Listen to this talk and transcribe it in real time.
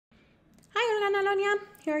Aloña.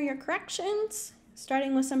 Here are your corrections,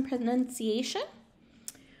 starting with some pronunciation.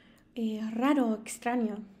 Raro,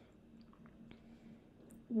 extraño.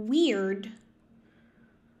 Weird.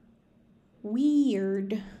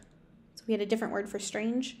 Weird. So we had a different word for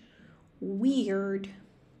strange. Weird.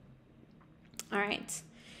 All right.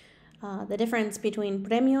 The difference between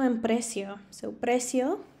premio and precio. So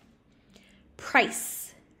precio,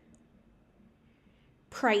 price.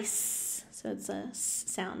 Price. So it's a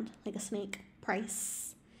sound like a snake.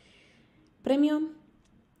 Price. Premio,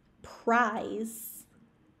 prize.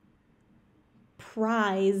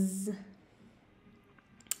 Prize.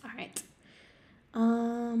 All right.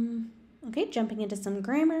 Okay, jumping into some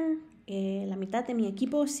grammar. La mitad de mi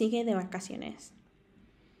equipo sigue de vacaciones.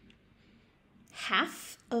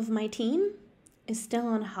 Half of my team is still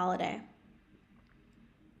on holiday.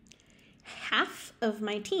 Half of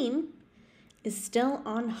my team is still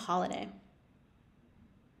on holiday.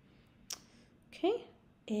 Okay.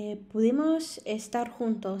 Pudimos estar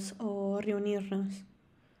juntos o reunirnos.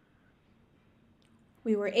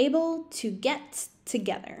 We were able to get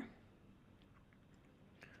together.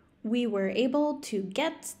 We were able to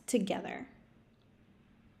get together.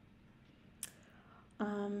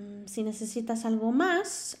 Si necesitas algo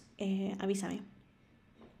más, avísame.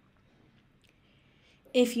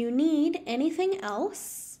 If you need anything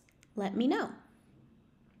else, let me know.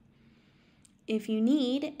 If you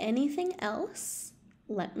need anything else,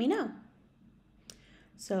 let me know.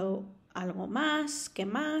 So, algo más, ¿qué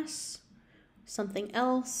más? Something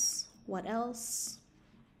else, what else?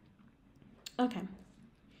 Okay.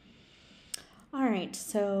 All right,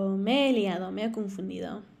 so me he liado, me he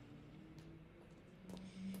confundido.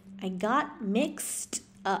 I got mixed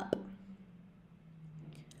up.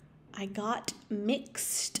 I got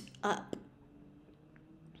mixed up.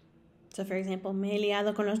 So, for example, me he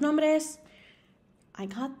liado con los nombres. I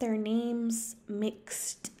got their names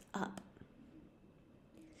mixed up.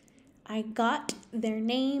 I got their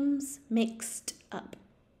names mixed up.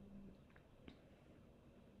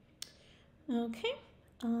 Okay.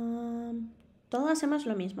 Todos hacemos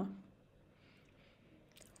lo mismo.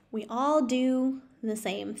 We all do the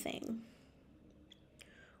same thing.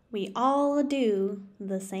 We all do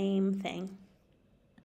the same thing.